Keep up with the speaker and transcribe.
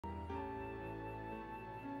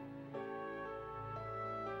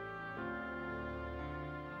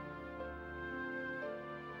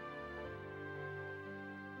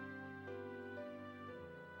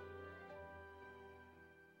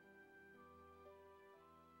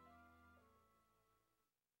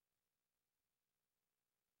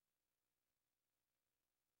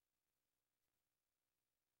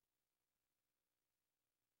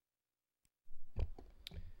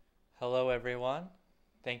Hello, everyone.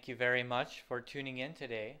 Thank you very much for tuning in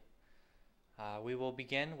today. We will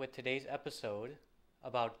begin with today's episode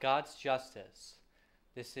about God's justice.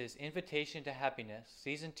 This is Invitation to Happiness,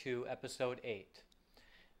 Season 2, Episode 8.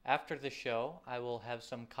 After the show, I will have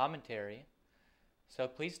some commentary, so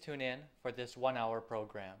please tune in for this 1 hour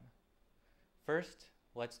program. First,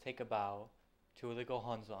 let's take a bow to Uligo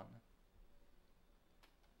Honzon.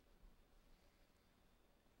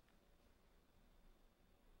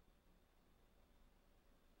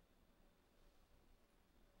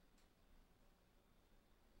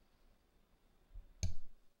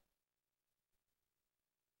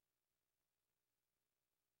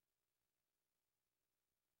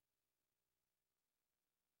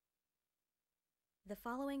 The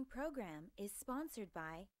following program is sponsored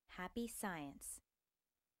by Happy Science.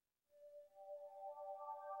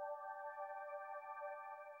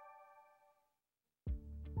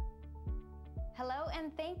 Hello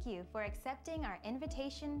and thank you for accepting our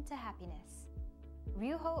invitation to happiness.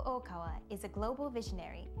 Ryuho Okawa is a global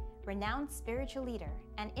visionary, renowned spiritual leader,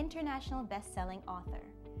 and international best-selling author.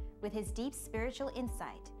 With his deep spiritual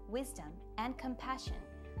insight, wisdom, and compassion,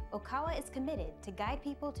 Okawa is committed to guide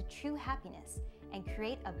people to true happiness and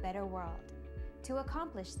create a better world. To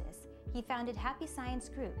accomplish this, he founded Happy Science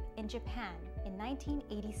Group in Japan in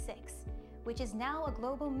 1986, which is now a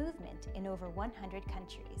global movement in over 100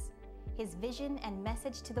 countries. His vision and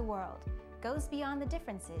message to the world goes beyond the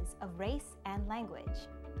differences of race and language.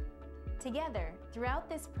 Together, throughout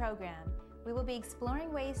this program, we will be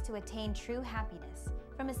exploring ways to attain true happiness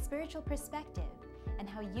from a spiritual perspective and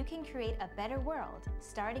how you can create a better world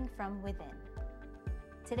starting from within.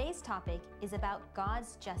 Today's topic is about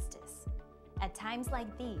God's justice. At times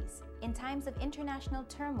like these, in times of international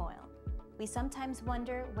turmoil, we sometimes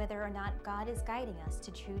wonder whether or not God is guiding us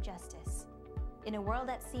to true justice. In a world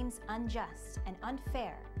that seems unjust and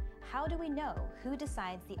unfair, how do we know who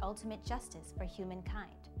decides the ultimate justice for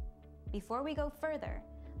humankind? Before we go further,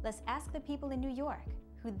 let's ask the people in New York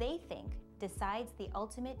who they think decides the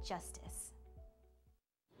ultimate justice.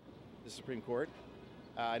 The Supreme Court?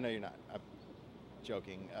 I know you're not. I'm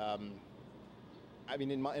joking. I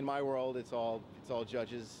mean, in my world, it's all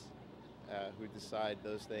judges who decide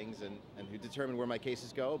those things and who determine where my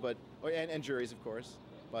cases go, and juries, of course,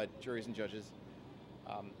 but juries and judges.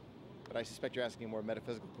 But I suspect you're asking a more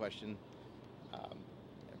metaphysical question.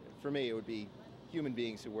 For me, it would be human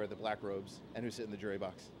beings who wear the black robes and who sit in the jury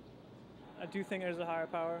box. I do think there's a higher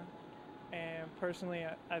power, and personally,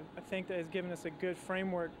 I think that it's given us a good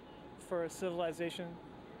framework for a civilization.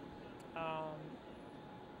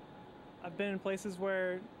 I've been in places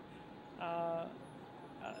where I've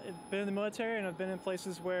been in the military, and I've been in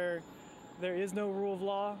places where there is no rule of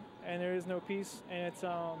law and there is no peace, and it's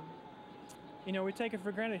we take it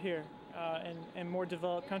for granted here in more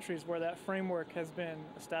developed countries where that framework has been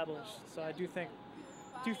established. So I do think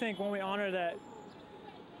when we honor that,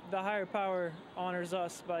 the higher power honors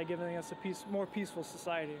us by giving us a more peaceful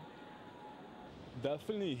society.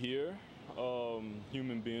 Definitely here,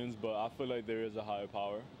 human beings, but I feel like there is a higher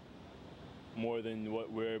power, more than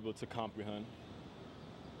what we're able to comprehend.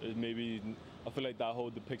 I feel like that whole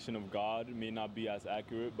depiction of God may not be as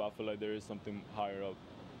accurate, but I feel like there is something higher up,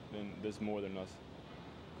 and there's more than us.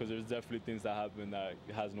 Because there's definitely things that happen that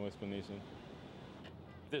has no explanation.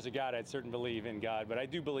 If there's a God, I'd certainly believe in God, but I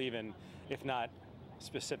do believe in, if not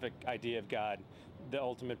specific idea of God, the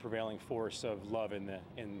ultimate prevailing force of love in the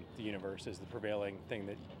universe is the prevailing thing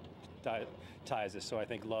that ties us. So I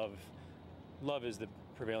think love is the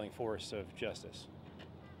prevailing force of justice.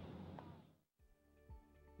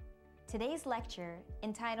 Today's lecture,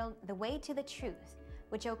 entitled The Way to the Truth,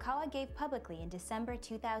 which Okawa gave publicly in December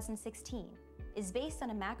 2016, is based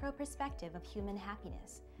on a macro perspective of human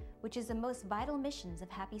happiness, which is the most vital missions of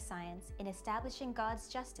Happy Science in establishing God's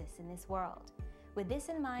justice in this world. With this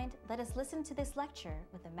in mind, let us listen to this lecture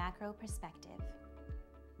with a macro perspective.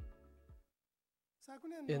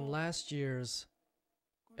 In last year's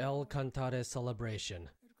El Cantare celebration,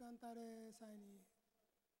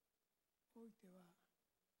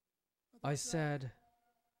 I said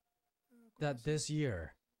that this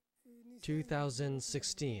year,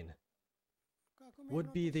 2016,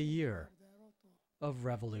 would be the year of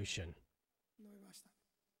revolution.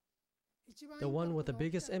 The one with the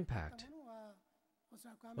biggest impact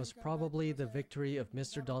was probably the victory of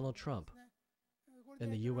Mr. Donald Trump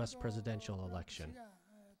in the US presidential election.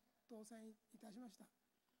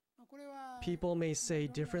 People may say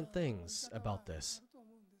different things about this,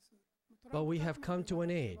 but we have come to an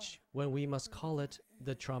age when we must call it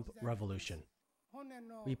the Trump Revolution.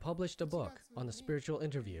 We published a book on the spiritual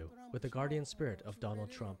interview with the guardian spirit of Donald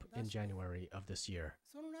Trump in January of this year.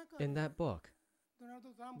 In that book,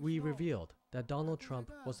 we revealed that Donald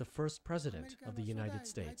Trump was the first president of the United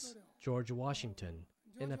States, George Washington,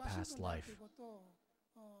 in a past life.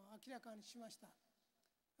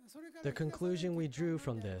 The conclusion we drew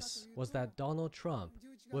from this was that Donald Trump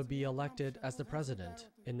would be elected as the president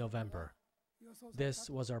in November. This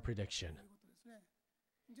was our prediction.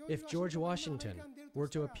 If George Washington were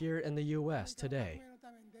to appear in the US today,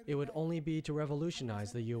 it would only be to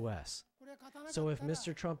revolutionize the US. So if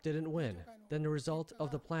Mr. Trump didn't win, then the result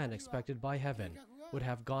of the plan expected by heaven would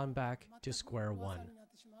have gone back to square one.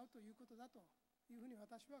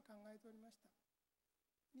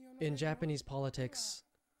 In Japanese politics,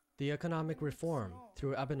 the economic reform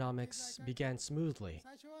through Abenomics began smoothly,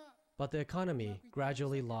 but the economy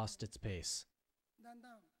gradually lost its pace.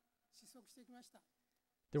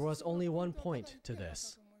 There was only one point to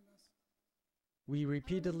this. We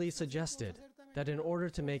repeatedly suggested that in order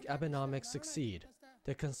to make Abenomics succeed,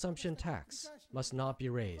 the consumption tax must not be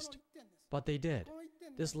raised. But they did.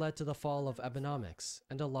 This led to the fall of Abenomics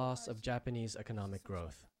and a loss of Japanese economic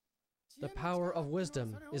growth. The power of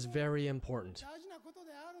wisdom is very important.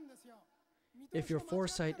 If your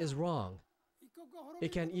foresight is wrong,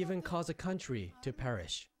 it can even cause a country to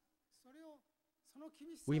perish.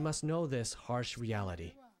 We must know this harsh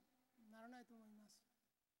reality.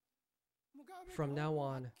 From now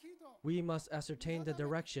on, we must ascertain the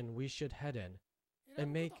direction we should head in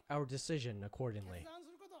and make our decision accordingly.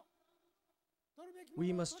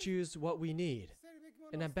 We must choose what we need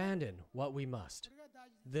and abandon what we must.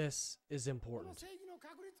 This is important.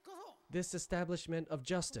 This establishment of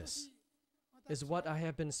justice is what I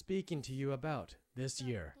have been speaking to you about this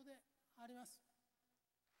year.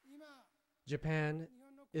 Japan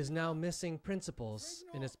is now missing principles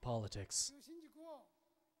in its politics.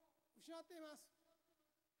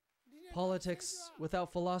 Politics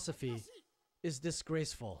without philosophy is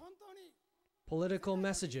disgraceful. Political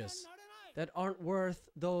messages that aren't worth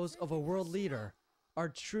those of a world leader are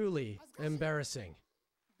truly embarrassing.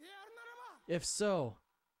 If so,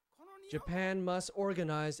 Japan must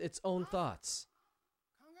organize its own thoughts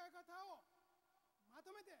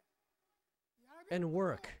and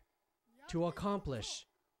work to accomplish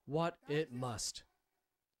what it must.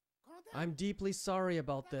 I'm deeply sorry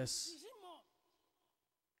about this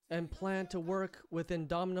and plan to work with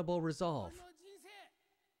indomitable resolve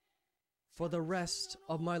for the rest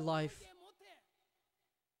of my life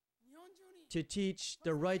to teach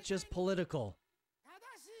the righteous political,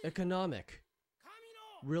 economic,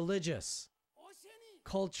 religious,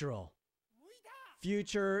 cultural,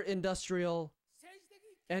 future industrial,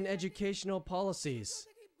 and educational policies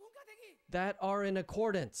that are in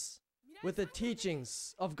accordance with the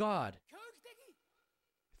teachings of God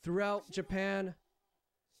throughout Japan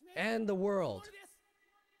and the world.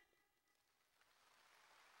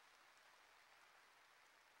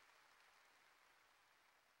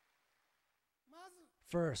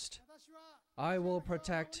 First, I will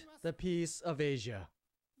protect the peace of Asia.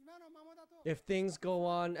 If things go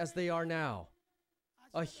on as they are now,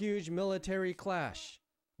 a huge military clash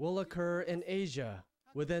will occur in Asia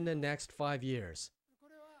within the next 5 years.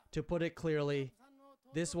 To put it clearly,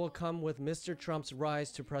 this will come with Mr. Trump's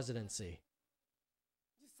rise to presidency.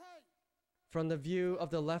 From the view of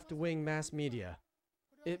the left-wing mass media,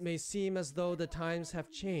 it may seem as though the times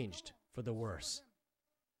have changed for the worse.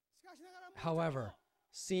 However,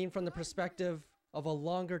 seen from the perspective of a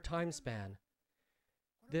longer time span,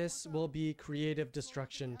 this will be creative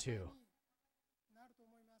destruction too.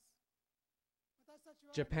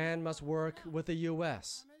 Japan must work with the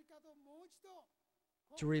US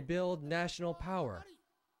to rebuild national power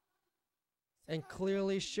and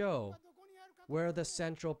clearly show where the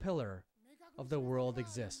central pillar of the world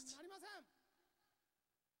exists.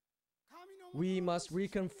 We must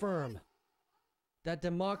reconfirm that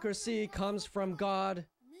democracy comes from God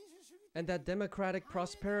and that democratic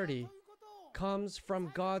prosperity comes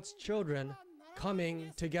from God's children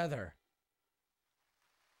coming together.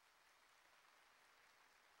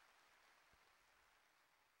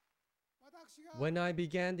 When I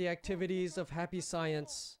began the activities of Happy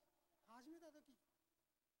Science,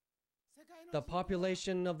 the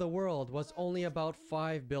population of the world was only about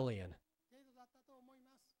 5 billion.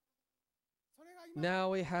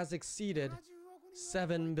 Now it has exceeded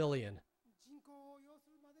 7 billion.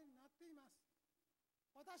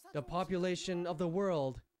 The population of the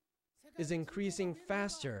world is increasing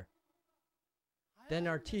faster than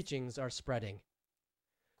our teachings are spreading.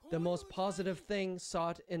 The most positive thing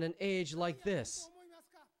sought in an age like this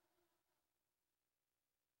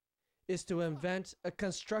is to invent a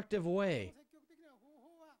constructive way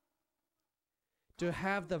to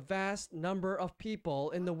have the vast number of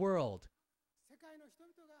people in the world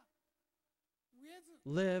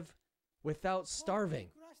live without starving,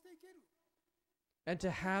 and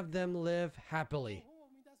to have them live happily.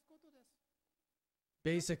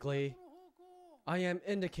 Basically, I am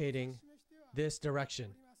indicating this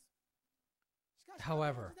direction.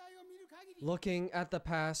 However, looking at the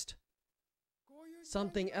past,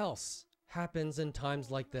 something else happens in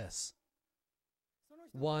times like this.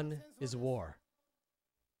 One is war.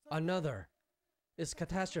 Another is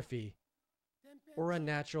catastrophe or a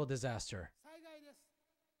natural disaster.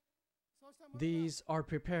 These are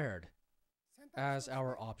prepared as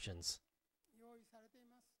our options.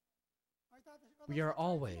 We are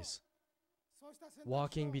always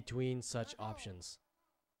walking between such options.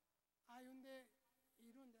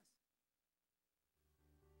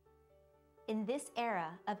 In this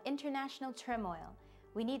era of international turmoil,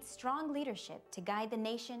 we need strong leadership to guide the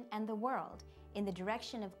nation and the world in the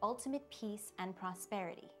direction of ultimate peace and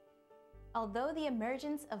prosperity. Although the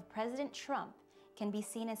emergence of President Trump can be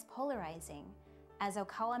seen as polarizing, as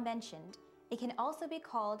Okawa mentioned, it can also be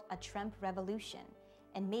called a Trump revolution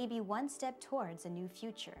and maybe one step towards a new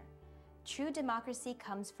future. True democracy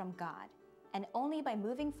comes from God, and only by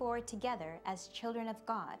moving forward together as children of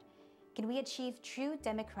God can we achieve true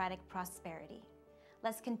democratic prosperity.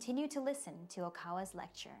 Let's continue to listen to Okawa's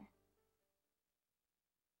lecture.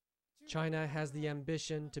 China has the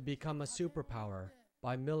ambition to become a superpower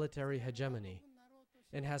by military hegemony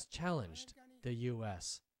and has challenged the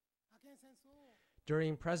US.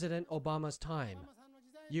 During President Obama's time,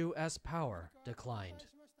 US power declined.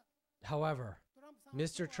 However,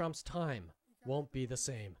 Mr. Trump's time won't be the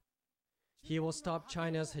same. He will stop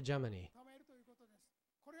China's hegemony.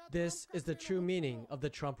 This is the true meaning of the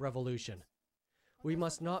Trump revolution. We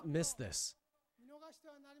must not miss this.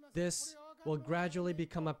 This will gradually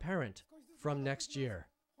become apparent from next year.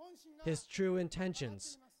 His true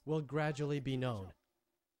intentions will gradually be known.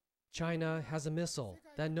 China has a missile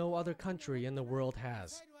that no other country in the world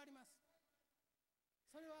has.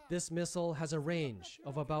 This missile has a range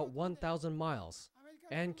of about 1,000 miles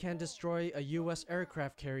and can destroy a US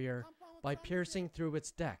aircraft carrier by piercing through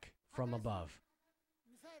its deck from above.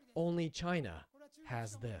 Only China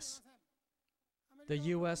has this. The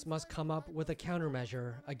US must come up with a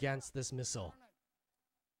countermeasure against this missile.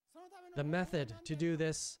 The method to do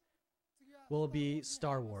this will be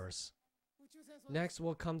Star Wars. Next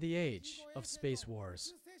will come the age of space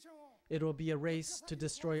wars. It will be a race to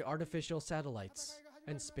destroy artificial satellites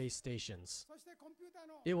and space stations.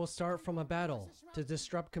 It will start from a battle to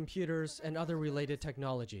disrupt computers and other related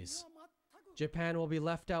technologies. Japan will be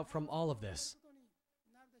left out from all of this.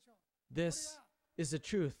 This is the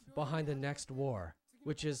truth behind the next war,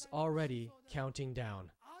 which is already counting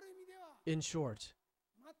down. In short,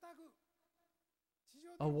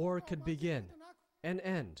 a war could begin and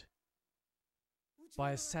end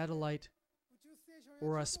by a satellite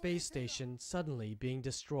or a space station suddenly being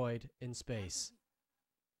destroyed in space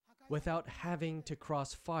without having to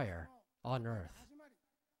cross fire on Earth.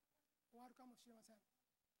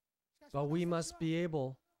 But we must be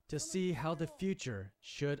able to see how the future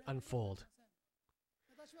should unfold.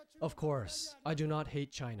 Of course, I do not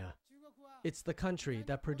hate China. It's the country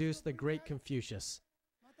that produced the great Confucius.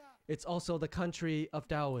 It's also the country of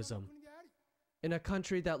Taoism, in a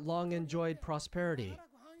country that long enjoyed prosperity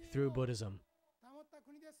through Buddhism.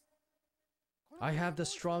 I have the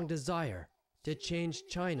strong desire to change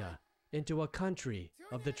China into a country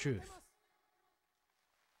of the truth.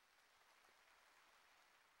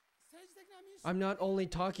 I'm not only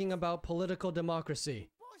talking about political democracy.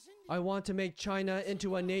 I want to make China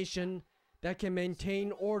into a nation that can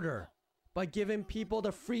maintain order by giving people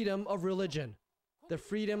the freedom of religion, the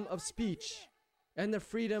freedom of speech, and the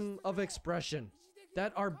freedom of expression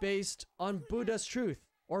that are based on Buddha's truth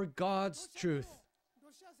or God's truth.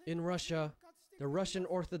 In Russia, the Russian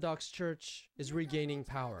Orthodox Church is regaining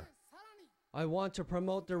power. I want to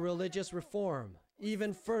promote the religious reform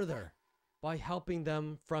even further by helping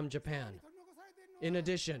them from Japan. In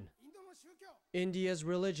addition, India's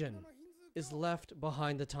religion is left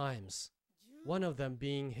behind the times, one of them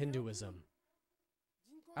being Hinduism.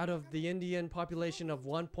 Out of the Indian population of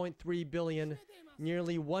 1.3 billion,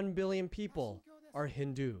 nearly 1 billion people are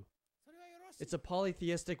Hindu. It's a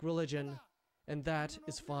polytheistic religion, and that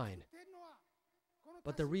is fine.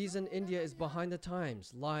 But the reason India is behind the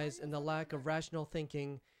times lies in the lack of rational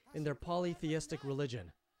thinking in their polytheistic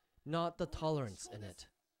religion, not the tolerance in it.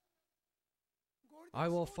 I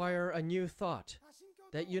will fire a new thought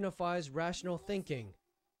that unifies rational thinking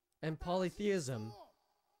and polytheism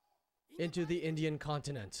into the Indian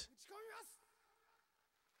continent.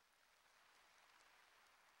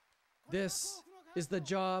 This is the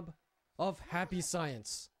job of happy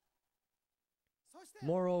science.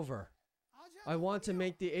 Moreover, I want to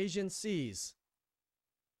make the Asian seas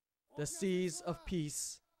the seas of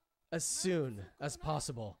peace as soon as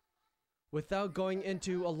possible, without going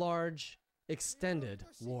into a large, extended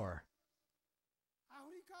war.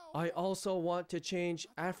 I also want to change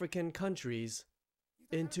African countries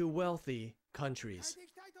into wealthy countries.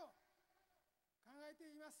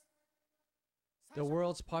 The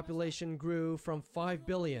world's population grew from 5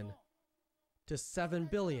 billion to 7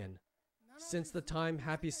 billion since the time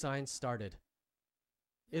happy science started.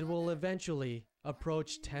 It will eventually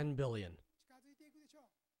approach 10 billion.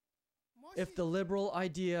 If the liberal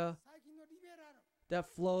idea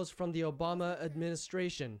that flows from the Obama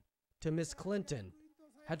administration to Ms. Clinton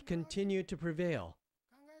had continued to prevail,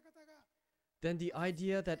 then the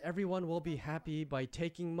idea that everyone will be happy by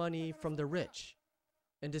taking money from the rich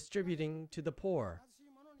and distributing to the poor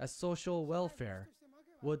as social welfare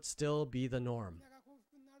would still be the norm.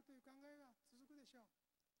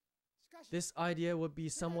 This idea would be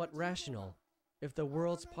somewhat rational if the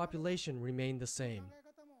world's population remained the same.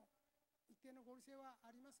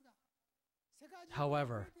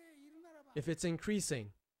 However, if it's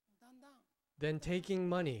increasing, then taking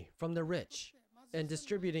money from the rich and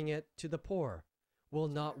distributing it to the poor will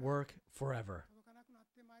not work forever.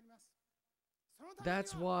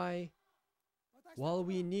 That's why, while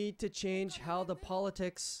we need to change how the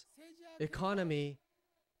politics, economy,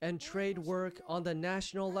 and trade work on the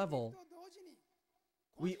national level,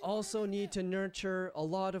 we also need to nurture a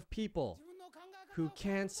lot of people who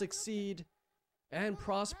can succeed and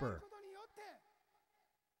prosper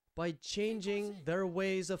by changing their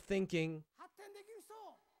ways of thinking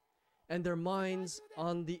and their minds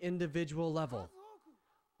on the individual level,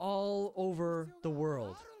 all over the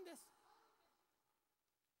world.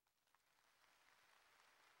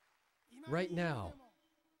 Right now,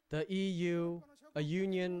 the EU, a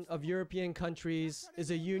union of European countries,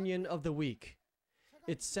 is a union of the weak.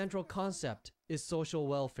 Its central concept is social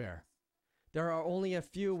welfare. There are only a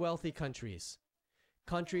few wealthy countries.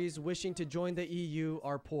 Countries wishing to join the EU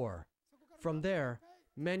are poor. From there,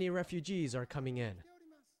 many refugees are coming in.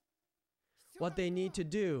 What they need to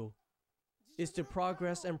do is to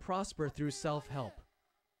progress and prosper through self-help.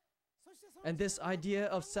 And this idea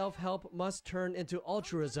of self-help must turn into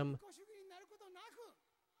altruism,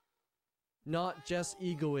 not just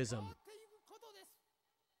egoism.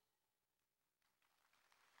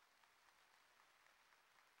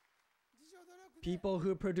 People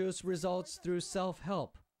who produce results through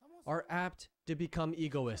self-help are apt to become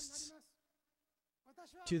egoists.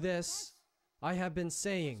 To this, I have been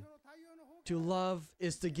saying, to love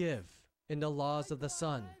is to give in the laws of the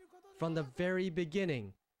sun from the very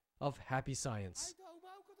beginning of happy science.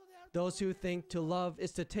 Those who think to love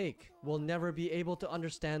is to take will never be able to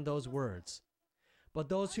understand those words. But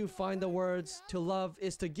those who find the words to love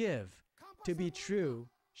is to give to be true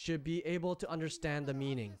should be able to understand the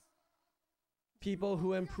meaning. People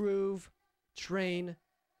who improve, train,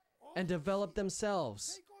 and develop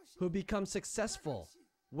themselves, who become successful,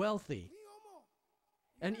 wealthy,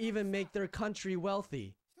 and even make their country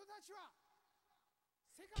wealthy,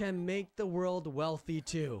 can make the world wealthy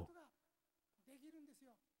too.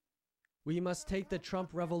 We must take the Trump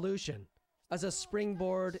revolution as a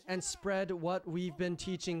springboard and spread what we've been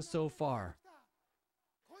teaching so far.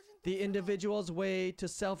 The individual's way to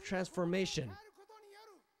self-transformation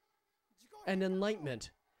and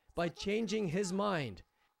enlightenment by changing his mind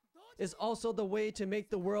is also the way to make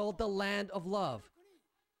the world the land of love,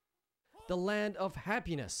 the land of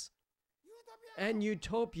happiness, and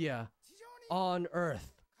utopia on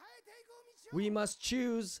earth. We must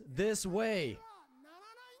choose this way.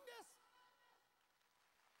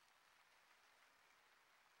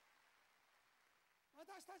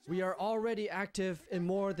 We are already active in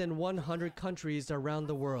more than 100 countries around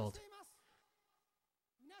the world.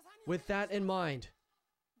 With that in mind,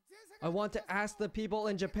 I want to ask the people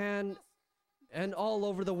in Japan and all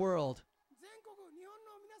over the world,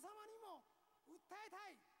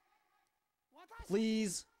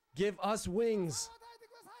 please give us wings.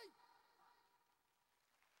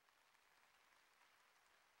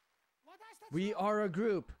 We are a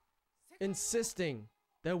group insisting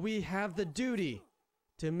that we have the duty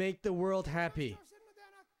to make the world happy,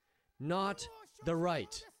 not the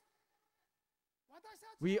right.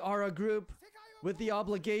 We are a group with the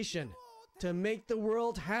obligation to make the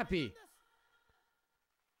world happy.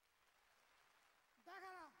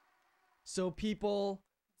 So people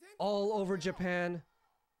all over Japan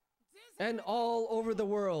and all over the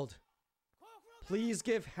world, please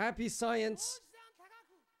give happy science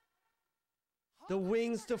the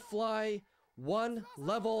wings to fly one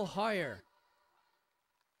level higher.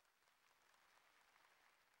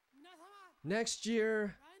 Next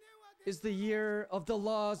year is the year of the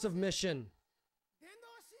laws of mission.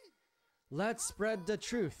 Let's spread the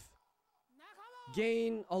truth,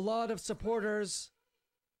 gain a lot of supporters,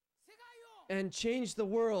 and change the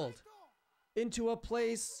world into a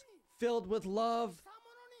place filled with love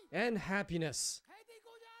and happiness.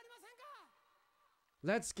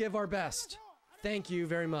 Let's give our best. Thank you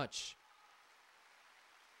very much.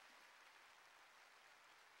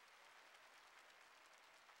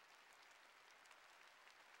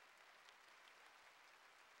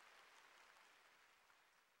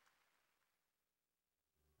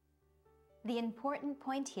 The important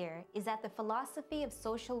point here is that the philosophy of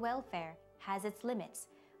social welfare has its limits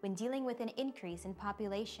when dealing with an increase in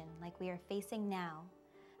population like we are facing now.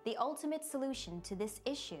 The ultimate solution to this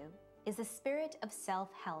issue is the spirit of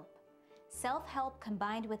self-help. Self-help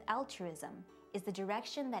combined with altruism is the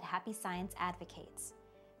direction that Happy Science advocates.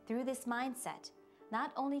 Through this mindset,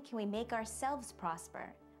 not only can we make ourselves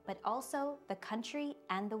prosper, but also the country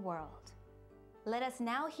and the world. Let us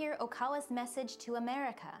now hear Okawa's message to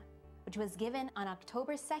America, which was given on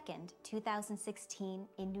October 2nd, 2016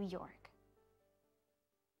 in New York.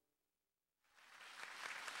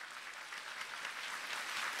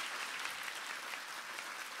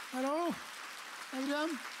 Hello,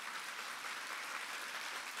 everyone.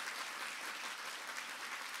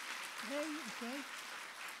 Okay.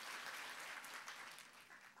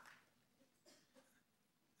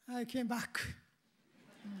 I came back.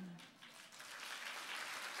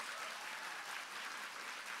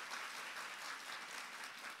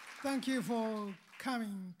 Thank you for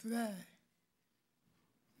coming today.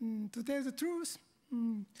 To tell the truth,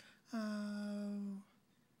 New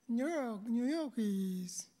York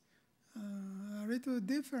is a little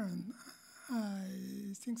different.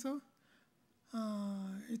 I think so.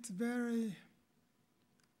 It's very,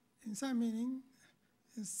 in some meaning,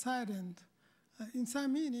 silent. In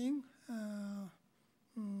some meaning,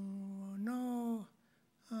 no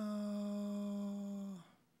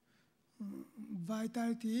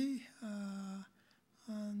vitality,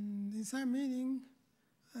 and in some meaning,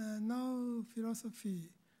 no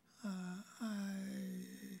philosophy.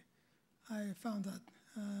 I found that.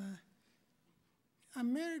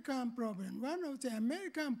 American problem. One of the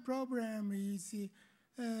American problem is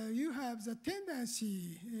you have the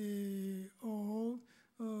tendency of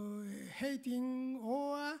hating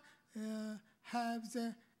or have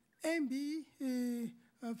the envy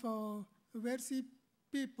for wealthy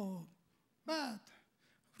people. But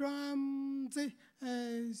from the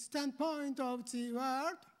standpoint of the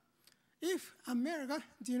world, if America,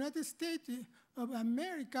 the United States of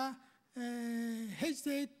America,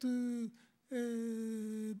 hesitate to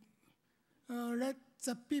let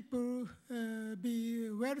the people be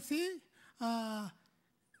wealthy,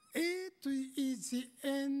 it is the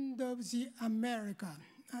end of the America.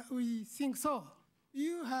 We think so.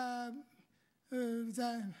 You have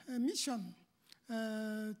the mission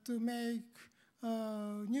to make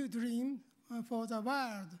a new dream for the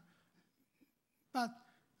world. But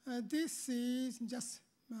this is just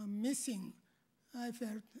missing, I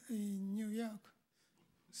felt, in New York.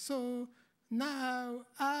 So now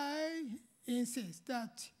I insist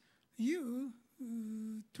that you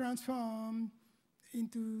transform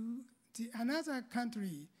into another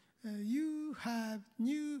country. You have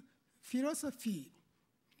new philosophy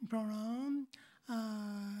from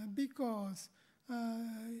because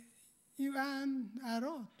you earn a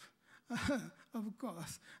lot, of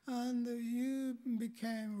course, and you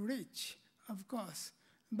became rich, of course.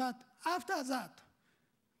 But after that,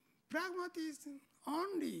 pragmatism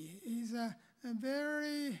only is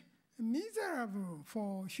very miserable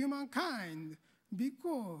for humankind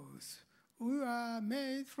because we are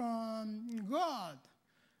made from God.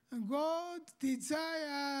 God's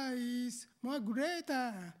desire is more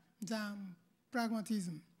greater than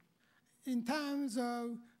pragmatism. In terms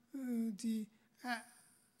of the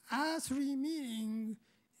earthly meaning,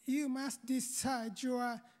 you must decide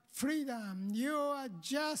your freedom, your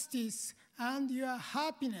justice, and your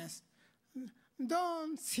happiness.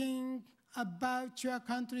 Don't think about your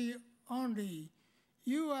country only.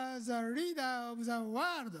 You are the leader of the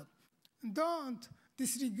world. Don't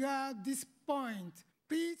disregard this point.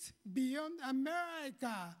 Please, beyond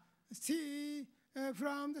America, see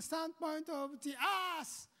from the standpoint of the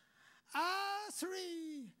earth,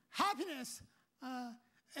 earthly happiness.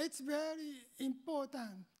 It's very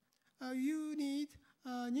important. You need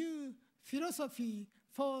a new philosophy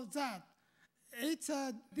for that. It's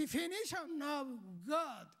a definition of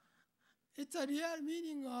God. It's a real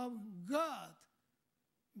meaning of God.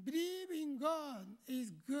 believe in God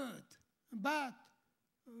is good, but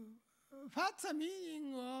what's the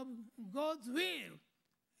meaning of God's will?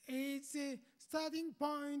 It's a starting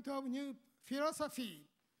point of new philosophy.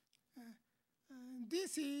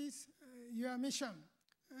 This is your mission.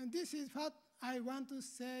 This is what I want to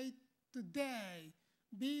say today.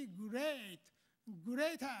 Be great,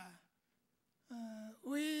 greater.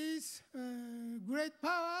 With great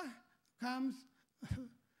power comes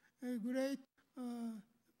great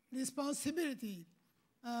responsibility.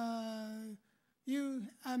 You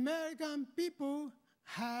American people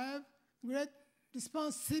have great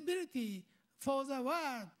responsibility for the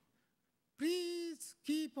world. Please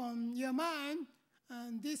keep on your mind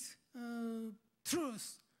this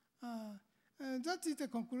truth. That is the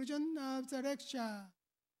conclusion of the lecture.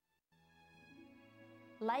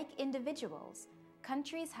 Like individuals,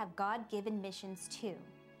 countries have God-given missions too.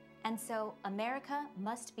 And so America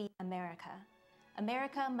must be America.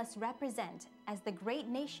 America must represent as the great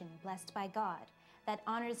nation blessed by God that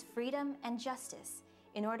honors freedom and justice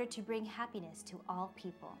in order to bring happiness to all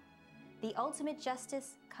people. The ultimate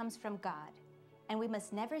justice comes from God, and we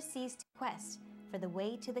must never cease to quest for the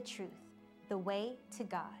way to the truth, the way to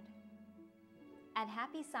God. At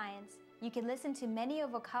Happy Science, you can listen to many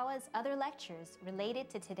of Okawa's other lectures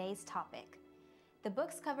related to today's topic. The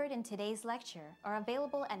books covered in today's lecture are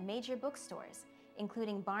available at major bookstores,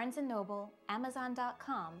 including Barnes & Noble,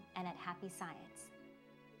 Amazon.com, and at Happy Science.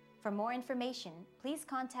 For more information, please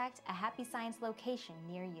contact a Happy Science location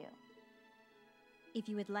near you. If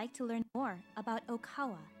you would like to learn more about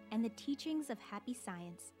Okawa and the teachings of Happy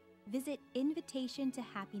Science, visit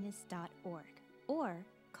invitationtohappiness.org or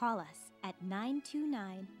call us at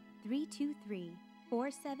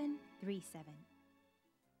 929-323-4737.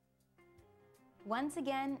 Once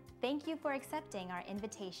again, thank you for accepting our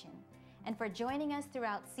invitation and for joining us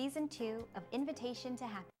throughout Season 2 of Invitation to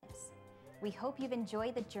Happiness. We hope you've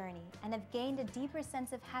enjoyed the journey and have gained a deeper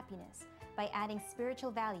sense of happiness by adding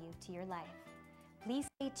spiritual value to your life. Please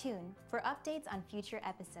stay tuned for updates on future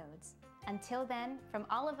episodes. Until then, from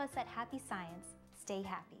all of us at Happy Science, stay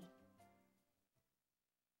happy.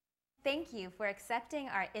 Thank you for accepting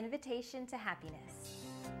our invitation to happiness.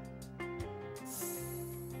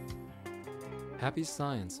 Happy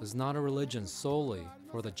Science is not a religion solely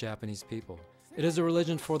for the Japanese people. It is a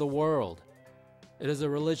religion for the world. It is a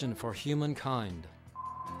religion for humankind.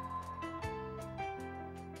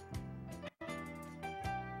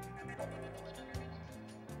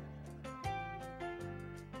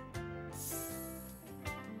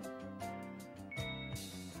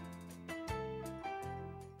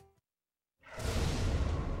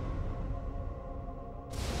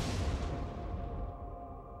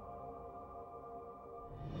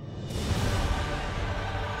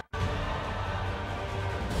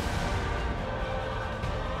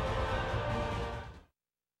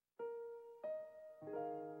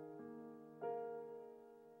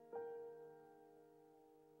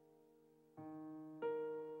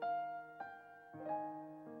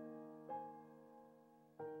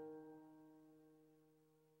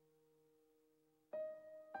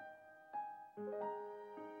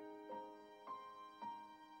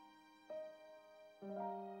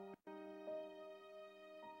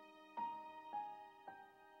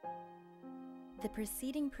 The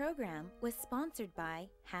preceding program was sponsored by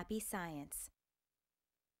Happy Science.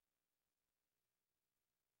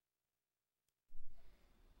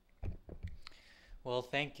 Well,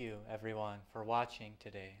 thank you everyone for watching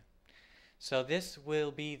today. So this will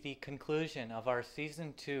be the conclusion of our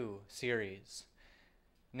Season 2 series.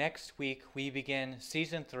 Next week we begin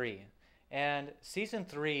Season 3, and Season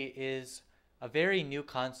 3 is a very new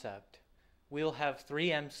concept. We'll have 3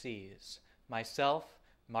 MCs, myself,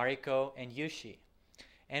 Mariko, and Yushi,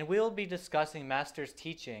 and we'll be discussing Master's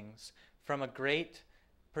teachings from a great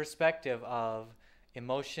perspective of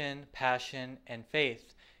emotion, passion, and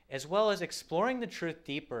faith, as well as exploring the truth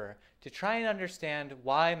deeper to try and understand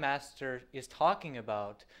why Master is talking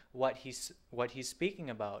about what he's speaking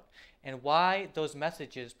about and why those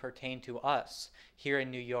messages pertain to us here in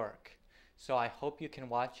New York. So I hope you can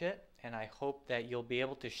watch it, and I hope that you'll be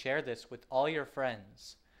able to share this with all your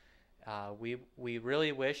friends. We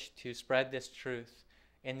really wish to spread this truth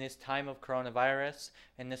in this time of coronavirus,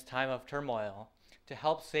 in this time of turmoil, to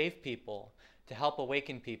help save people, to help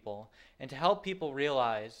awaken people, and to help people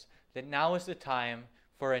realize that now is the time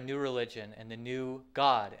for a new religion and the new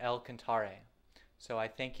God, El Cantare. So I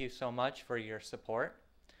thank you so much for your support.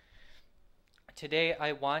 Today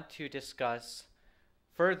I want to discuss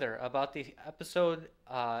further about the episode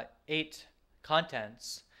 8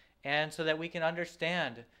 contents, and so that we can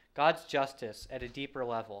understand God's justice at a deeper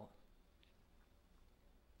level.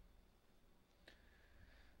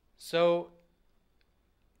 So,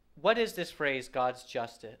 what is this phrase, God's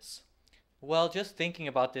justice? Well, just thinking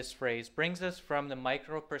about this phrase brings us from the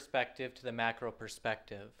micro perspective to the macro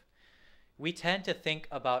perspective. We tend to think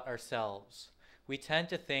about ourselves. We tend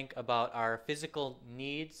to think about our physical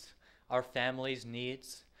needs, our family's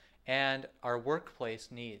needs, and our workplace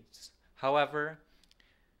needs. However,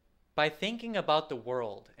 by thinking about the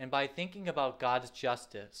world and by thinking about God's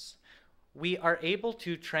justice, we are able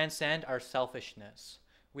to transcend our selfishness.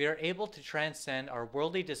 We are able to transcend our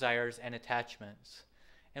worldly desires and attachments.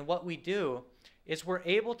 And what we do is we're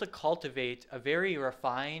able to cultivate a very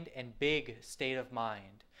refined and big state of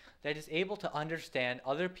mind that is able to understand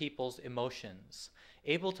other people's emotions,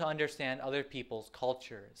 able to understand other people's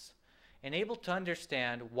cultures, and able to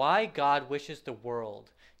understand why God wishes the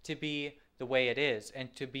world to be the way it is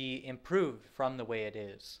and to be improved from the way it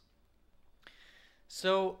is.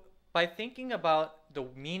 So, by thinking about the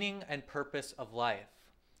meaning and purpose of life,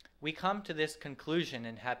 we come to this conclusion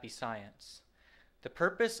in Happy Science. The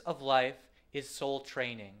purpose of life is soul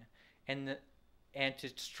training and to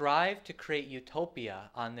strive to create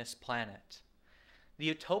utopia on this planet. The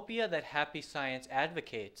utopia that Happy Science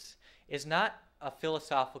advocates is not a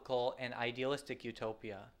philosophical and idealistic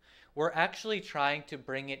utopia. We're actually trying to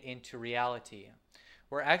bring it into reality.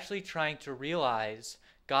 We're actually trying to realize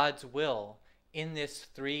God's will in this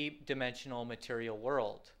three-dimensional material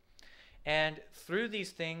world. And through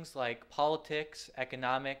these things like politics,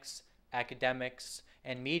 economics, academics,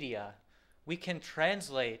 and media, we can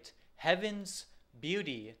translate heaven's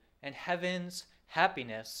beauty and heaven's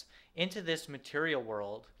happiness into this material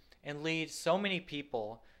world and lead so many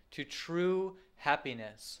people to true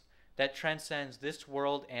happiness that transcends this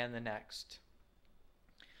world and the next.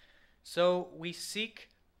 So we seek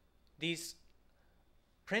these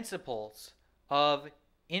principles of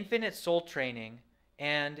infinite soul training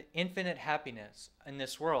and infinite happiness in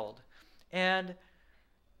this world. And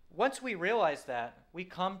once we realize that, we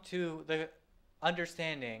come to the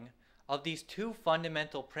understanding of these two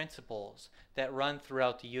fundamental principles that run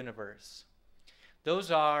throughout the universe. Those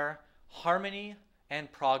are harmony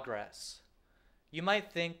and progress. You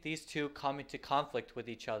might think these two come into conflict with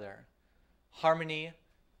each other. Harmony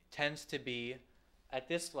tends to be at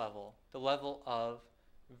this level, the level of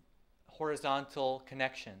horizontal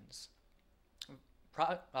connections.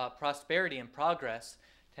 Prosperity and progress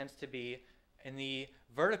tends to be in the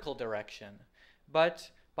vertical direction. But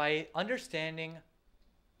by understanding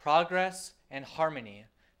progress and harmony,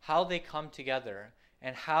 how they come together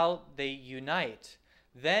and how they unite,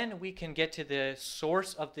 then we can get to the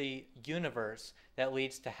source of the universe that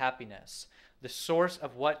leads to happiness, the source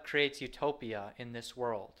of what creates utopia in this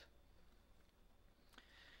world.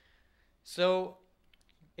 So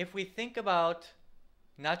if we think about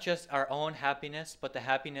not just our own happiness, but the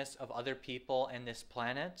happiness of other people and this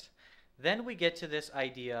planet, then we get to this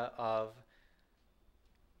idea of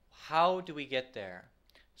how do we get there?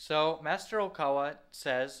 So Master Okawa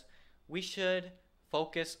says we should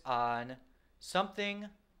focus on something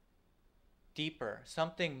deeper,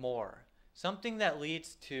 something more, something that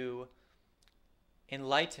leads to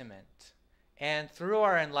enlightenment. And through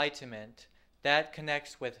our enlightenment, that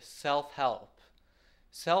connects with self-help.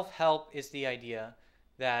 Self-help is the idea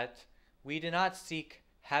that we do not seek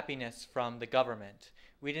happiness from the government.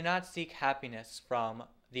 We do not seek happiness from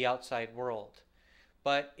the outside world.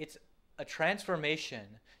 But it's a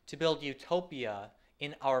transformation to build utopia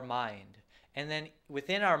in our mind. And then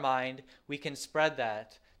within our mind, we can spread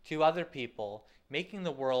that to other people, making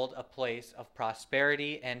the world a place of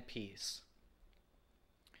prosperity and peace.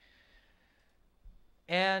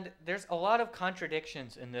 And there's a lot of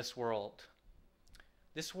contradictions in this world.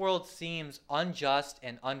 This world seems unjust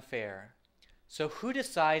and unfair. So who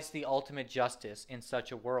decides the ultimate justice in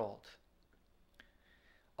such a world?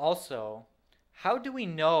 Also, how do we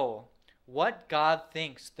know what God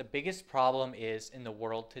thinks the biggest problem is in the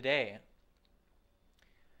world today?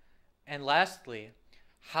 And lastly,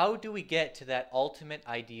 how do we get to that ultimate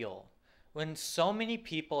ideal when so many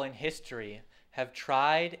people in history have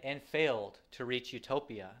tried and failed to reach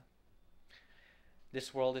utopia?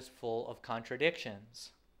 This world is full of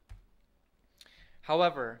contradictions.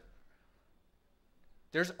 However,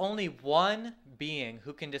 there's only one being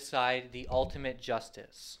who can decide the ultimate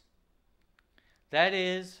justice. That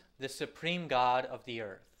is the supreme God of the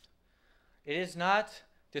earth. It is not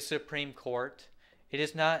the Supreme Court. It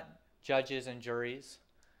is not judges and juries.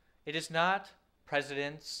 It is not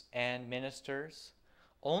presidents and ministers.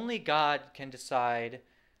 Only God can decide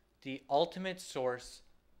the ultimate source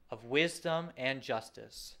of wisdom and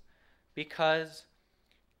justice, because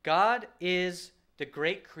God is the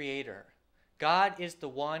great creator. God is the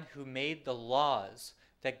one who made the laws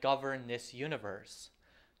that govern this universe.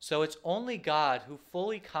 So it's only God who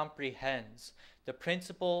fully comprehends the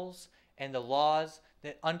principles and the laws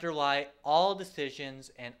that underlie all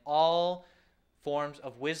decisions and all forms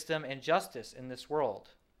of wisdom and justice in this world.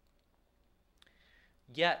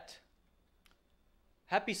 Yet,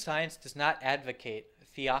 happy science does not advocate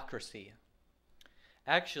theocracy.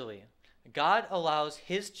 Actually, God allows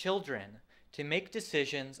his children to make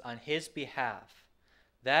decisions on his behalf.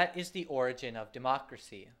 That is the origin of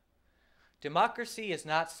democracy. Democracy is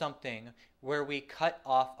not something where we cut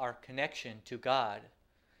off our connection to God.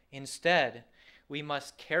 Instead, we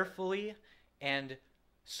must carefully and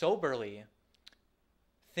soberly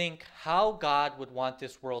think how God would want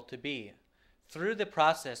this world to be through the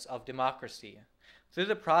process of democracy, through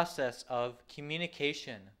the process of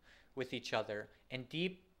communication with each other and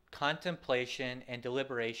deep contemplation and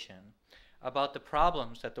deliberation about the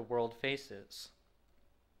problems that the world faces.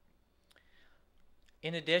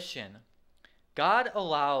 In addition, God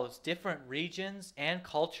allows different regions and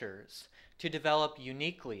cultures to develop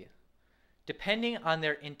uniquely, depending on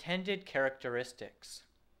their intended characteristics.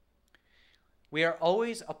 We are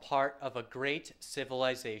always a part of a great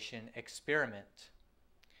civilization experiment.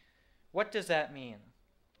 What does that mean?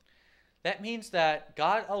 That means that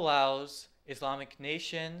God allows Islamic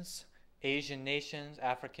nations, Asian nations,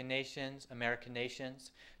 African nations, American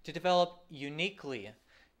nations to develop uniquely,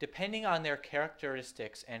 depending on their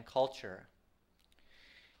characteristics and culture.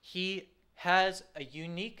 He has a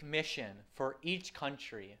unique mission for each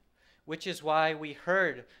country, which is why we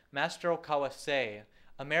heard Master Okawa say,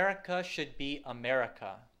 America should be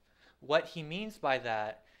America. What he means by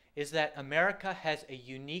that is that America has a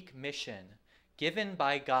unique mission given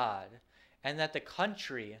by God, and that the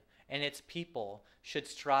country and its people should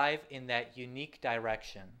strive in that unique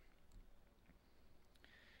direction.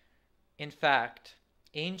 In fact,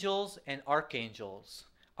 angels and archangels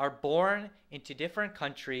are born into different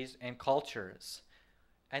countries and cultures,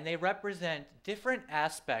 and they represent different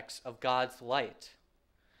aspects of God's light.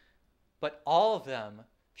 But all of them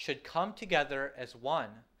should come together as one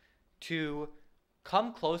to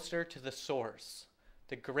come closer to the source,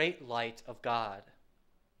 the great light of God.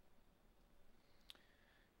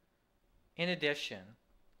 In addition,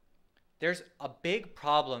 there's a big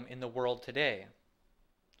problem in the world today.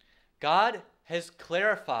 God has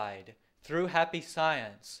clarified through happy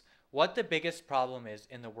science what the biggest problem is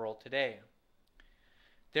in the world today.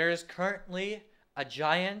 There is currently a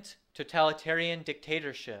giant totalitarian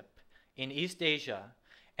dictatorship in East Asia,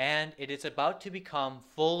 and it is about to become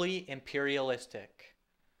fully imperialistic.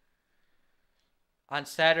 On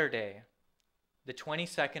Saturday, the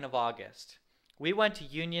 22nd of August, we went to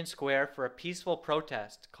Union Square for a peaceful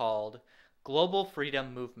protest called Global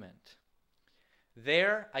Freedom Movement.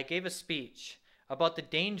 There, I gave a speech about the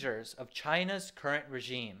dangers of China's current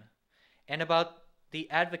regime and about the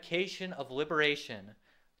advocation of liberation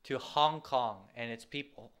to Hong Kong and its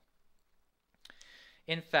people.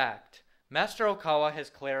 In fact, Master Okawa has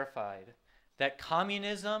clarified that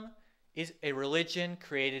communism is a religion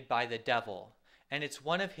created by the devil, and it's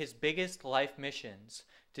one of his biggest life missions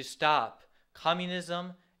to stop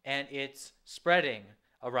communism and its spreading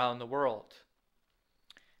around the world.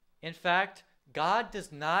 In fact, God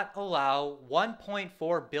does not allow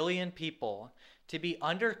 1.4 billion people to be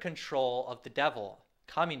under control of the devil,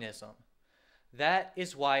 communism. That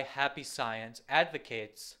is why happy science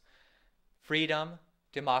advocates freedom,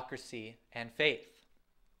 democracy, and faith.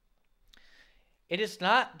 It is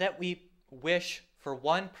not that we wish for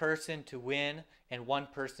one person to win and one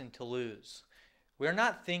person to lose. We're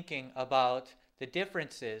not thinking about the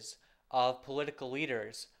differences of political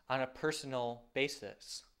leaders on a personal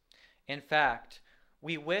basis. In fact,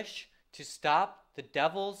 we wish to stop the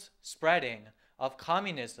devil's spreading of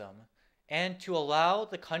communism and to allow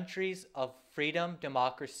the countries of freedom,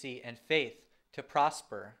 democracy, and faith to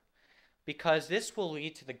prosper, because this will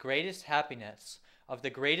lead to the greatest happiness of the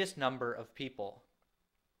greatest number of people.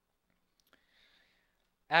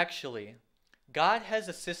 Actually, God has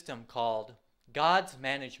a system called God's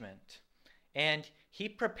management, and he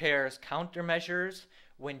prepares countermeasures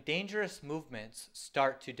when dangerous movements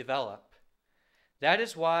start to develop. That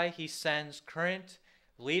is why he sends current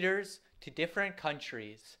leaders to different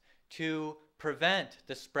countries to prevent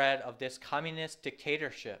the spread of this communist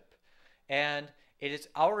dictatorship. And it is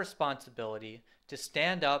our responsibility to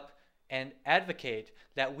stand up and advocate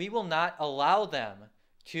that we will not allow them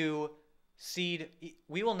to cede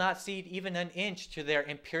even an inch to their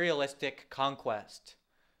imperialistic conquest.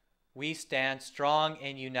 We stand strong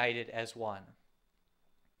and united as one.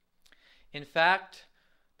 In fact,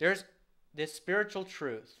 there's this spiritual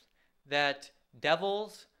truth that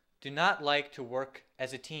devils do not like to work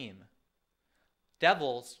as a team.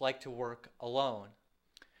 Devils like to work alone.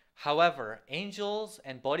 However, angels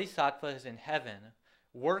and bodhisattvas in heaven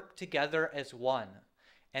work together as one,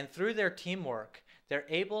 and through their teamwork, they're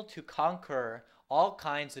able to conquer all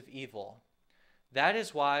kinds of evil. That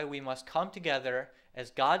is why we must come together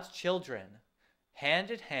as God's children,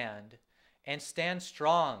 hand in hand, and stand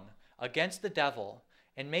strong against the devil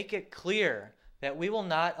and make it clear that we will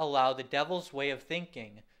not allow the devil's way of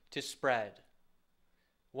thinking to spread.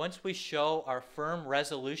 Once we show our firm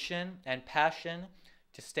resolution and passion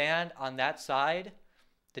to stand on that side,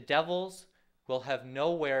 the devils will have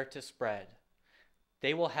nowhere to spread.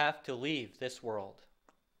 They will have to leave this world.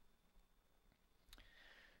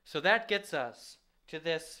 So that gets us to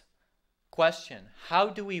this question: how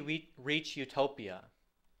do we reach utopia?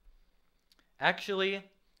 Actually,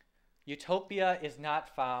 utopia is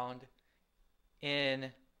not found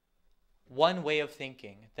in one way of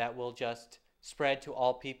thinking that will just spread to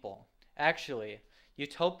all people. Actually,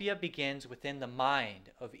 utopia begins within the mind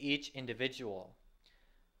of each individual.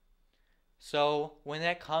 So when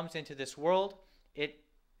that comes into this world, it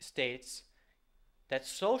states that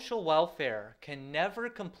social welfare can never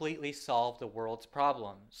completely solve the world's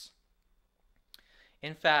problems.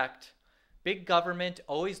 In fact, big government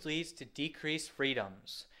always leads to decreased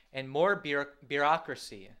freedoms and more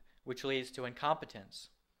bureaucracy, which leads to incompetence.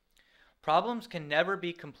 Problems can never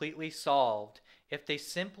be completely solved if they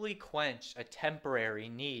simply quench a temporary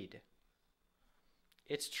need.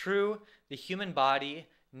 It's true the human body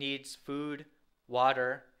needs food,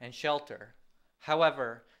 water, and shelter.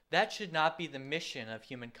 However, that should not be the mission of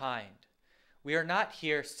humankind. We are not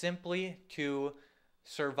here simply to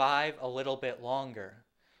survive a little bit longer.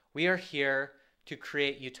 We are here to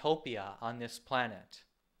create utopia on this planet.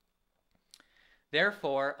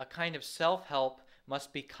 Therefore, a kind of self-help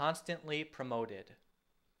must be constantly promoted.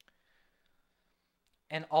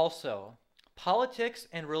 And also, politics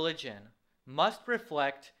and religion must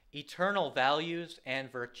reflect eternal values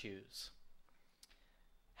and virtues.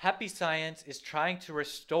 Happy Science is trying to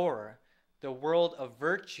restore the world of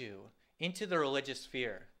virtue into the religious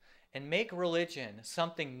sphere and make religion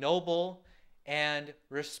something noble and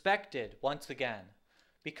respected once again,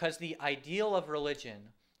 because the ideal of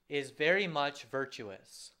religion is very much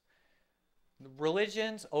virtuous.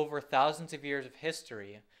 Religions over thousands of years of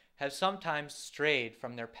history have sometimes strayed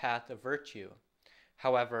from their path of virtue.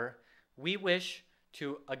 However, we wish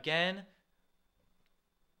to again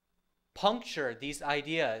puncture these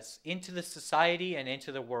ideas into the society and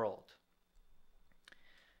into the world.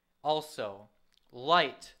 Also,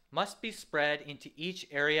 light must be spread into each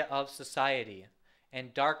area of society,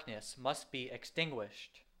 and darkness must be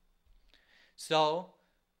extinguished. So,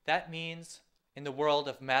 that means in the world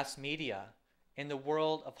of mass media, in the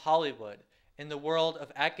world of Hollywood, in the world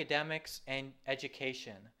of academics and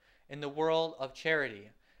education, in the world of charity,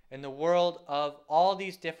 in the world of all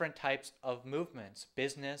these different types of movements,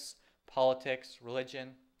 business, politics, religion,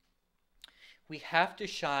 we have to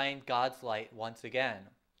shine God's light once again.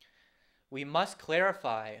 We must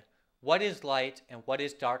clarify what is light and what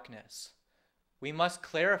is darkness. We must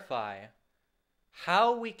clarify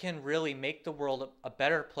how we can really make the world a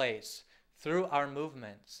better place through our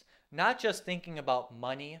movements, not just thinking about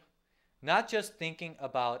money, not just thinking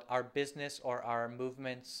about our business or our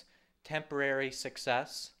movement's temporary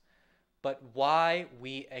success, but why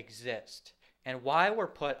we exist and why we're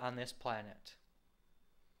put on this planet.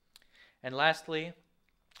 And lastly,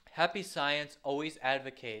 Happy Science always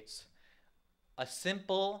advocates a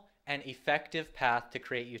simple and effective path to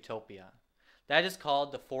create utopia. That is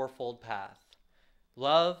called the fourfold path: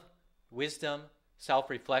 love, wisdom,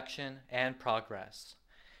 self-reflection, and progress.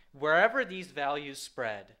 Wherever these values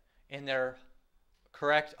spread in their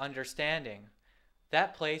correct understanding,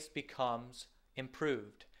 that place becomes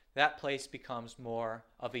improved. That place becomes more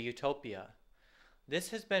of a utopia. This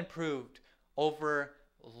has been proved over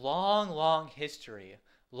long history,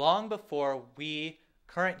 long before we,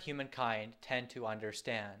 current humankind, tend to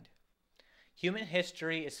understand. Human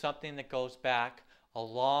history is something that goes back a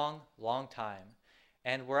long time.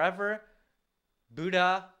 And wherever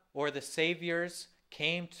Buddha or the saviors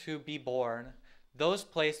came to be born, those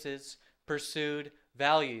places pursued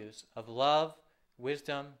values of love,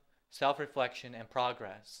 wisdom, self-reflection, and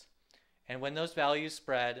progress. And when those values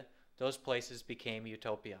spread, those places became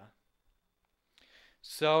utopia.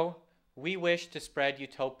 So we wish to spread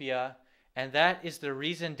utopia, and that is the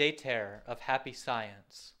raison d'etre of Happy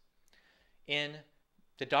Science. In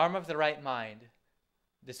the Dharma of the Right Mind,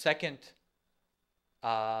 the second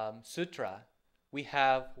sutra, we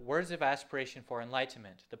have words of aspiration for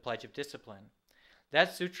enlightenment, the pledge of discipline.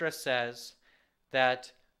 That sutra says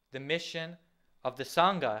that the mission of the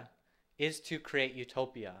Sangha is to create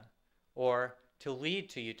utopia, or to lead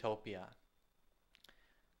to utopia.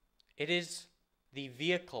 It is the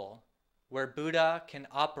vehicle where Buddha can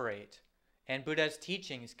operate, and Buddha's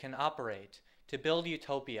teachings can operate to build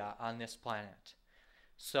utopia on this planet.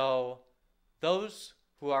 So those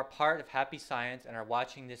who are part of Happy Science and are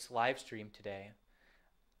watching this live stream today,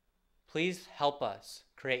 please help us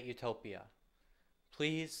create utopia.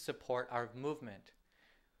 Please support our movement.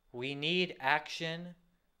 We need action,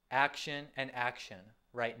 action, and action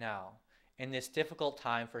right now in this difficult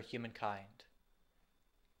time for humankind.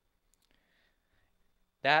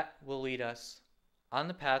 That will lead us on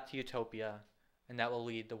the path to utopia, and that will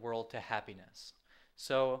lead the world to happiness.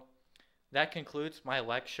 So that concludes my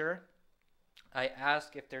lecture. I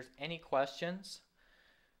ask if there's any questions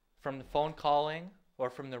from the phone calling or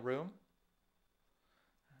from the room.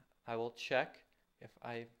 I will check if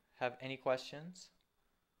I have any questions.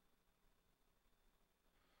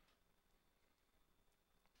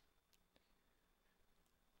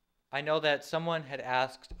 I know that someone had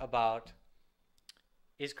asked about,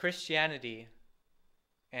 is Christianity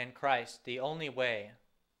and Christ the only way?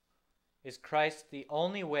 Is Christ the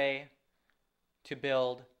only way to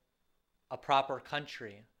build a proper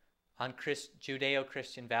country on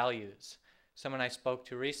Judeo-Christian values? Someone I spoke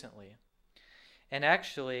to recently. And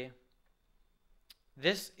actually,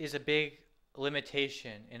 this is a big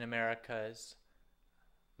limitation in America's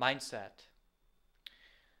mindset.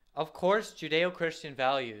 Of course, Judeo-Christian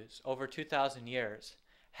values over 2,000 years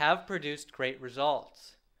have produced great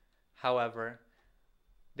results. However,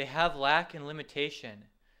 they have lack and limitation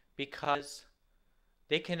because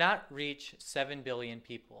they cannot reach 7 billion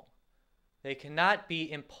people. They cannot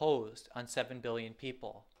be imposed on 7 billion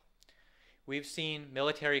people. We've seen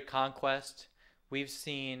military conquest. We've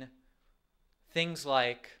seen things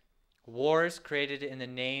like wars created in the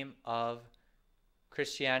name of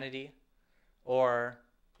Christianity or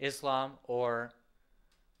Islam or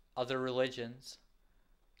other religions.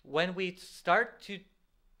 When we start to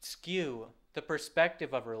skew the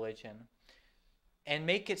perspective of religion and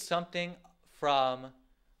make it something from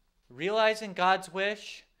realizing God's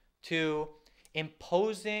wish to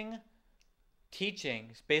imposing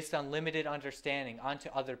teachings based on limited understanding onto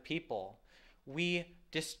other people, we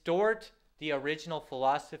distort the original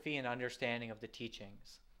philosophy and understanding of the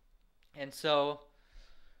teachings. And so,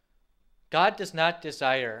 God does not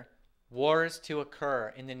desire wars to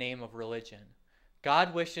occur in the name of religion.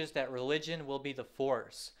 God wishes that religion will be the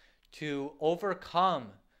force to overcome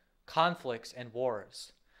conflicts and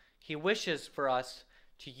wars. He wishes for us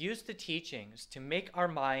to use the teachings to make our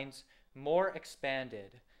minds more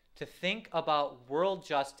expanded, to think about world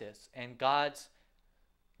justice and God's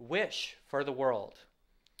wish for the world.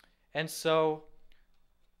 And so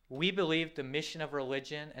we believe the mission of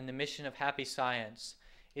religion and the mission of Happy Science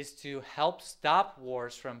is to help stop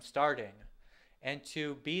wars from starting and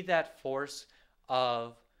to be that force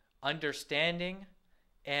of understanding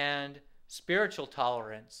and spiritual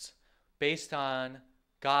tolerance based on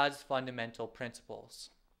God's fundamental principles.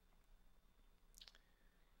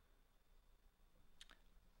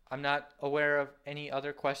 I'm not aware of any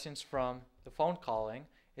other questions from the phone calling.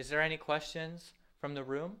 Is there any questions from the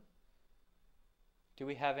room? Do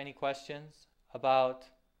we have any questions about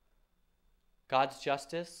God's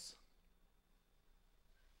justice?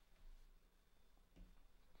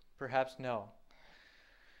 Perhaps no.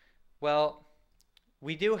 Well,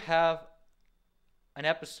 we do have an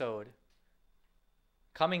episode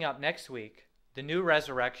coming up next week, The New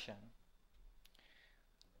Resurrection.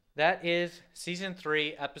 That is Season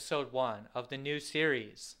 3, Episode 1 of the new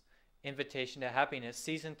series, Invitation to Happiness,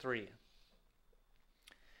 Season 3.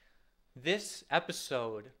 This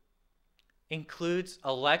episode includes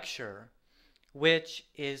a lecture which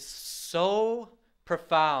is so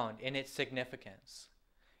profound in its significance.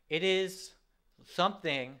 It is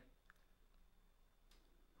something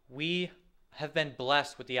we have been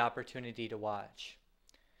blessed with the opportunity to watch.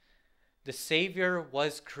 The Savior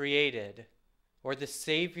was created, or the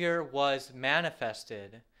Savior was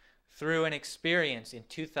manifested through an experience in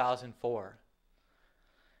 2004.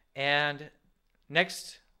 And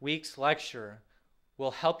next week's lecture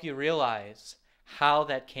will help you realize how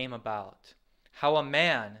that came about. How a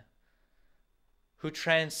man who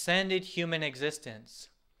transcended human existence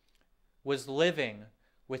was living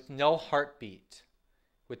with no heartbeat,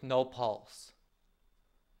 with no pulse.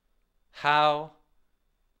 How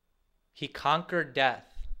he conquered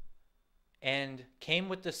death and came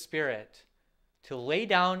with the Spirit to lay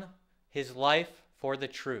down his life for the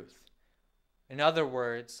truth. In other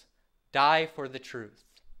words, die for the truth.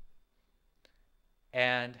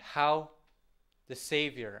 And how the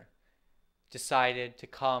Savior, decided to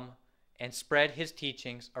come and spread his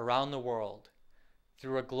teachings around the world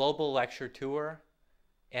through a global lecture tour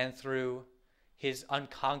and through his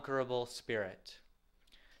unconquerable spirit.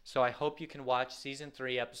 So I hope you can watch Season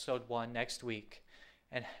 3, Episode 1 next week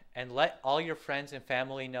and let all your friends and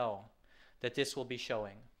family know that this will be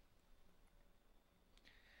showing.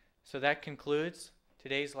 So that concludes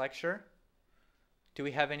today's lecture. Do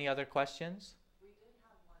we have any other questions? We did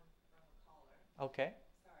have one from a caller. Okay.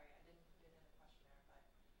 Sorry, I didn't put it in the questionnaire,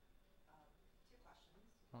 but two questions.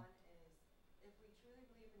 One is, if we truly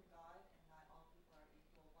believe in God and that all people are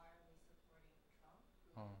equal, why are we supporting Trump,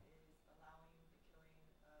 who is allowing the killing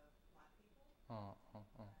of black people? Second one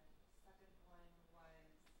was,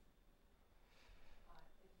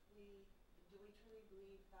 do we truly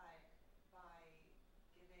believe that by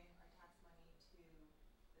giving our tax money to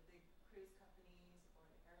the big cruise companies or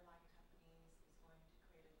the airline companies is going to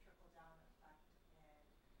create a trickle-down effect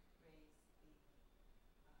and raise the living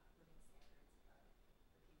standards of the people?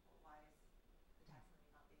 Why is the tax money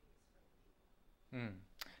not being used for the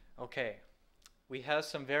people? Okay. We have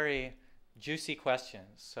some very juicy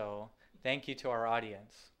questions, so thank you to our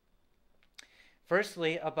audience.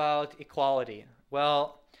 Firstly, about equality.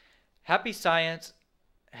 Well, Happy Science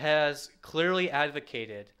has clearly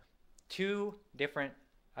advocated two different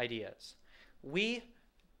ideas. We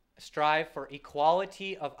strive for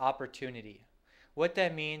equality of opportunity. What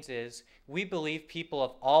that means is we believe people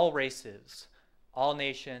of all races, all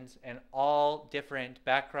nations, and all different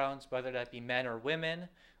backgrounds, whether that be men or women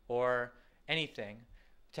or anything,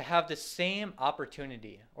 to have the same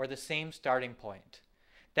opportunity or the same starting point.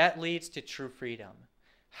 That leads to true freedom.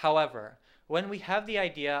 However, when we have the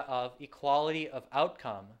idea of equality of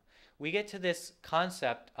outcome, we get to this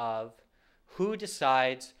concept of who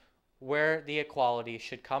decides where the equality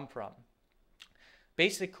should come from.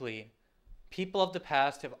 Basically, people of the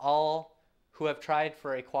past who have tried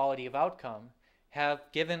for equality of outcome have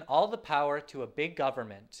given all the power to a big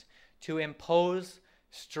government to impose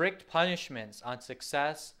strict punishments on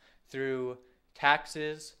success through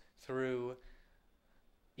taxes, through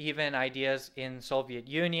even ideas in Soviet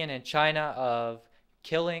Union and China of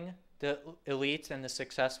killing the elites and the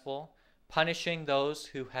successful, punishing those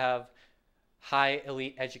who have high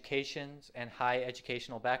elite educations and high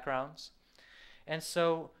educational backgrounds. And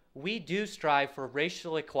so we do strive for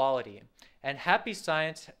racial equality. And Happy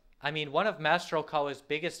Science, one of Master Okawa's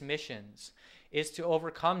biggest missions is to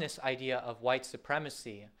overcome this idea of white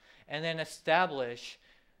supremacy and then establish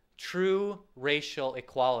true racial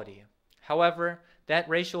equality. However, that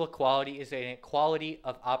racial equality is an equality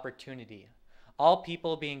of opportunity. All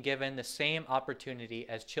people being given the same opportunity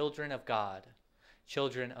as children of God,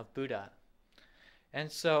 children of Buddha. And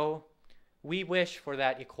so we wish for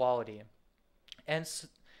that equality. And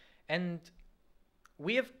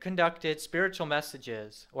we have conducted spiritual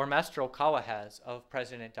messages, or Master Okawa has, of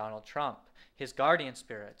President Donald Trump, his guardian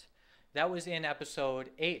spirit. That was in episode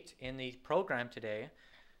 8 in the program today.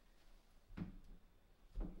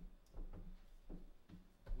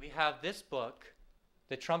 We have this book,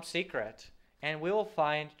 The Trump Secret, and we will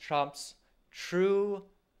find Trump's true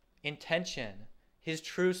intention, his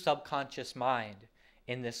true subconscious mind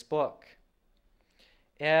in this book.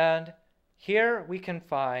 And here we can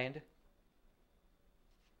find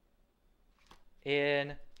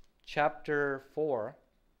in chapter 4,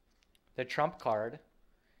 the Trump card,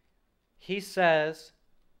 he says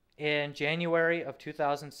in January of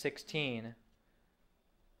 2016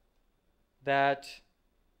 that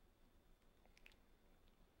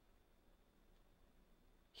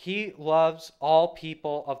he loves all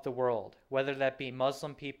people of the world, whether that be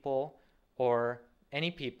Muslim people or any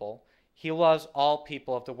people. He loves all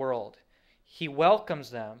people of the world. He welcomes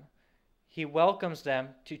them. He welcomes them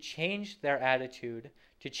to change their attitude,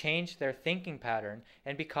 to change their thinking pattern,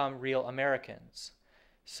 and become real Americans.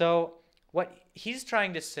 So what he's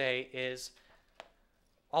trying to say is,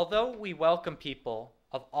 although we welcome people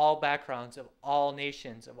of all backgrounds, of all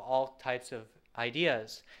nations, of all types of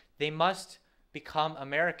ideas, they must become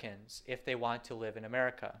Americans if they want to live in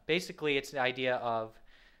America. Basically, it's the idea of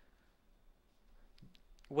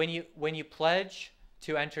when you pledge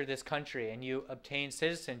to enter this country and you obtain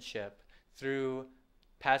citizenship through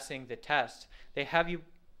passing the test, they have you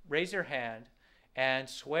raise your hand and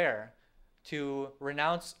swear to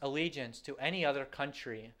renounce allegiance to any other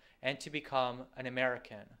country and to become an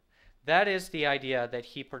American. That is the idea that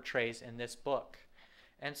he portrays in this book.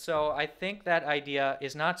 And so I think that idea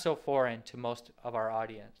is not so foreign to most of our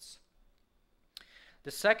audience.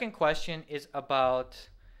 The second question is about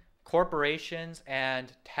corporations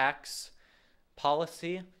and tax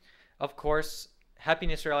policy. Of course,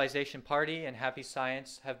 Happiness Realization Party and Happy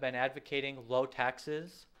Science have been advocating low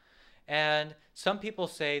taxes, and some people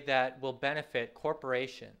say that will benefit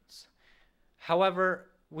corporations.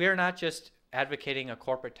 However, we are not just advocating a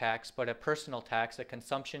corporate tax, but a personal tax, a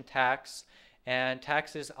consumption tax, and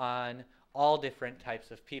taxes on all different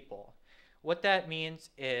types of people. What that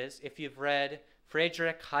means is, if you've read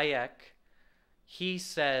Friedrich Hayek, he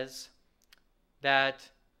says that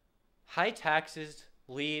high taxes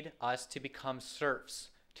lead us to become serfs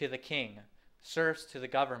to the king, serfs to the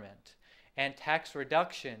government, and tax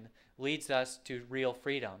reduction leads us to real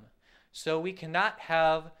freedom. So we cannot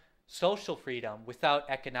have social freedom without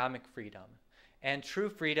economic freedom. And true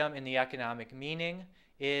freedom in the economic meaning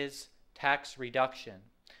is tax reduction,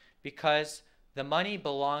 because the money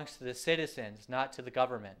belongs to the citizens, not to the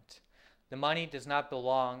government. The money does not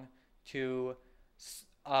belong to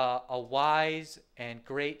a wise and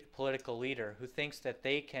great political leader who thinks that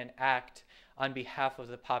they can act on behalf of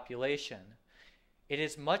the population. It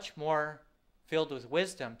is much more filled with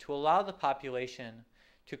wisdom to allow the population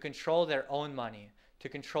to control their own money, to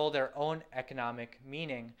control their own economic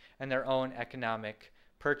meaning and their own economic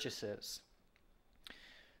purchases.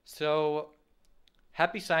 So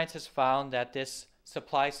Happy Science has found that this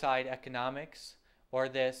supply-side economics, or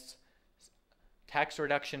this tax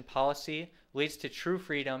reduction policy, leads to true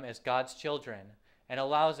freedom as God's children and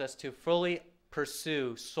allows us to fully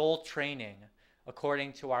pursue soul training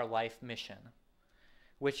according to our life mission,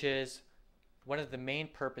 which is one of the main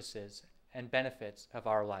purposes and benefits of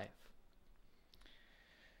our life.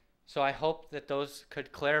 So I hope that those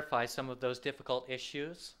could clarify some of those difficult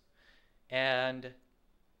issues. And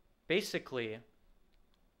basically,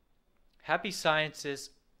 Happy Science's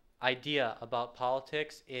idea about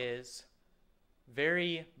politics is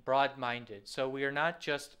very broad-minded. So we are not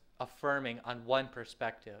just affirming on one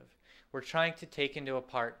perspective. We're trying to take into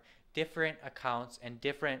account different accounts and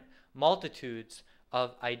different multitudes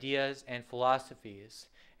of ideas and philosophies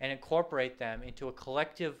and incorporate them into a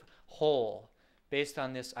collective whole based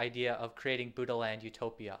on this idea of creating Buddha land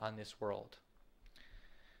utopia on this world.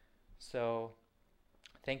 So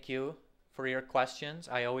thank you for your questions.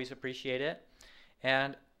 I always appreciate it.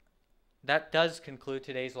 And that does conclude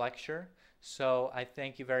today's lecture. So I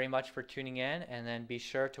thank you very much for tuning in, and then be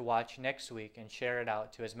sure to watch next week and share it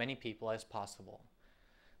out to as many people as possible.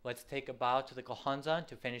 Let's take a bow to the Gohonzon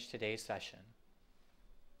to finish today's session.